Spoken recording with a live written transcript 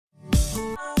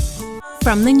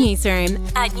From the newsroom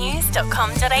at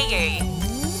news.com.au.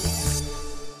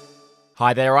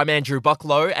 Hi there, I'm Andrew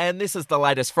Bucklow, and this is the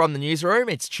latest from the newsroom.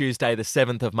 It's Tuesday, the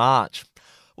 7th of March.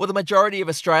 Well, the majority of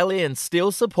Australians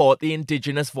still support the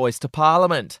Indigenous voice to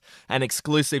Parliament. An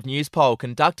exclusive news poll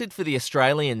conducted for The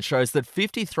Australian shows that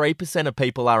 53% of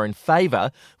people are in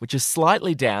favour, which is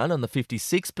slightly down on the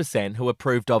 56% who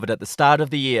approved of it at the start of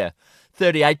the year.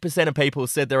 38% of people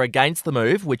said they're against the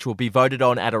move, which will be voted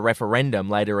on at a referendum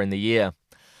later in the year.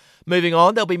 Moving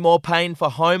on, there'll be more pain for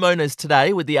homeowners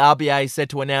today, with the RBA set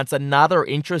to announce another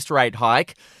interest rate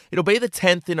hike. It'll be the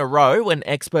 10th in a row, when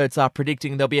experts are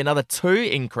predicting there'll be another 2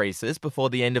 increases before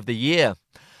the end of the year.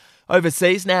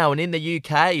 Overseas now, and in the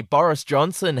UK, Boris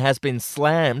Johnson has been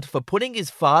slammed for putting his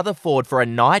father forward for a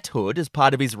knighthood as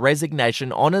part of his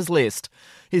resignation honours list.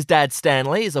 His dad,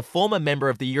 Stanley, is a former member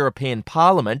of the European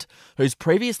Parliament who's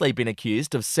previously been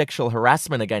accused of sexual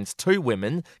harassment against 2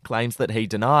 women, claims that he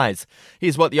denies.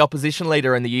 Here's what the opposition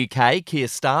leader in the UK, Keir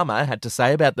Starmer, had to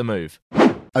say about the move.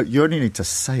 You only need to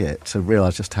say it to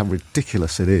realise just how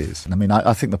ridiculous it is. I mean,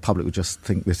 I think the public would just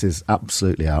think this is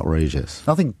absolutely outrageous.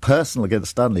 Nothing personal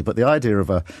against Stanley, but the idea of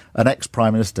an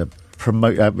ex-Prime Minister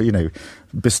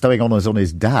bestowing honours on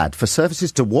his dad for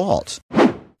services to what?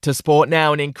 To sport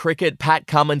now, and in cricket, Pat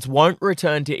Cummins won't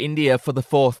return to India for the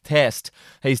 4th test.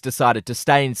 He's decided to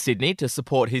stay in Sydney to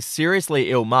support his seriously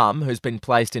ill mum, who's been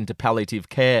placed into palliative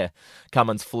care.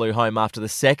 Cummins flew home after the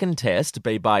 2nd test to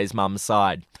be by his mum's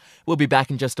side. We'll be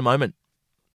back in just a moment.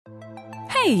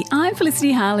 Hey, I'm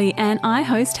Felicity Harley and I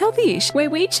host Healthyish, where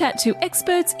we chat to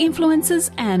experts, influencers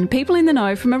and people in the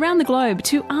know from around the globe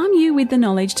to arm you with the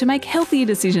knowledge to make healthier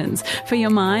decisions for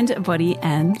your mind, body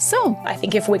and soul. I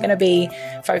think if we're going to be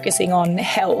focusing on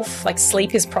health, like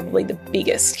sleep is probably the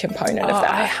biggest component of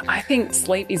that. I think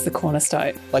sleep is the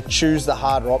cornerstone. Like, choose the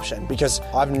harder option, because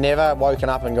I've never woken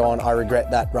up and gone, I regret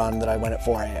that run that I went at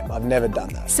 4 a.m. I've never done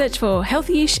that. Search for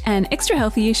Healthyish and Extra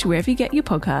Healthyish wherever you get your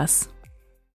podcasts.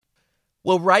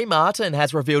 Well, Ray Martin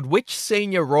has revealed which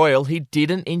senior royal he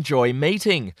didn't enjoy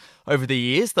meeting. Over the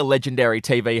years, the legendary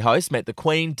TV host met the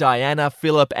Queen, Diana,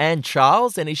 Philip and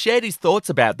Charles, and he shared his thoughts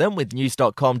about them with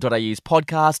news.com.au's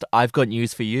podcast, I've Got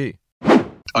News For You.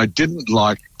 I didn't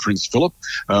like Prince Philip.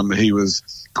 He was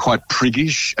quite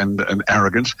priggish and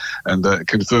arrogant, and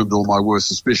confirmed all my worst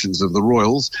suspicions of the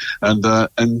royals.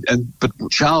 But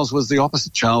Charles was the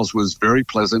opposite. Charles was very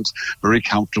pleasant, very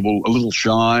comfortable, a little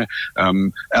shy.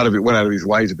 Went out of his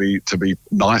way to be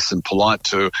nice and polite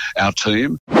to our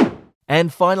team.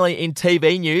 And finally, in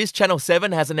TV news, Channel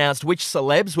 7 has announced which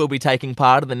celebs will be taking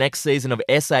part in the next season of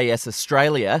SAS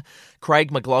Australia.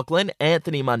 Craig McLachlan,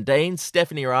 Anthony Mundine,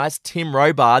 Stephanie Rice, Tim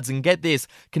Robards, and get this,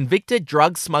 convicted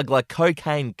drug smuggler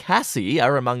Cocaine Cassie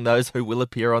are among those who will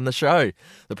appear on the show.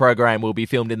 The program will be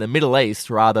filmed in the Middle East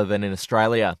rather than in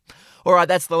Australia. All right,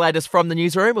 that's the latest from the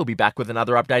newsroom. We'll be back with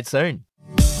another update soon.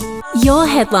 Your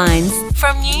headlines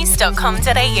from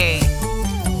news.com.au.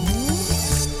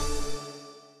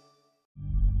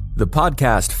 The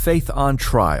podcast Faith on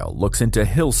Trial looks into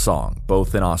Hillsong,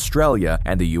 both in Australia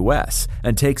and the US,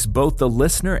 and takes both the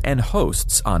listener and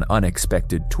hosts on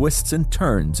unexpected twists and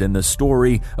turns in the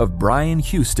story of Brian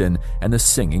Houston and the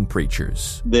Singing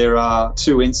Preachers. There are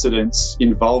 2 incidents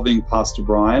involving Pastor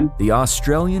Brian. The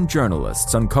Australian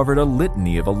journalists uncovered a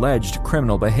litany of alleged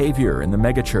criminal behaviour in the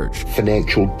megachurch.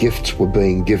 Financial gifts were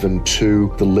being given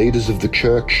to the leaders of the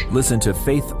church. Listen to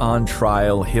Faith on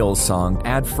Trial Hillsong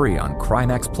ad-free on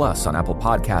Crimex Plus on Apple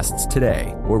Podcasts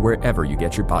today or wherever you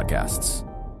get your podcasts.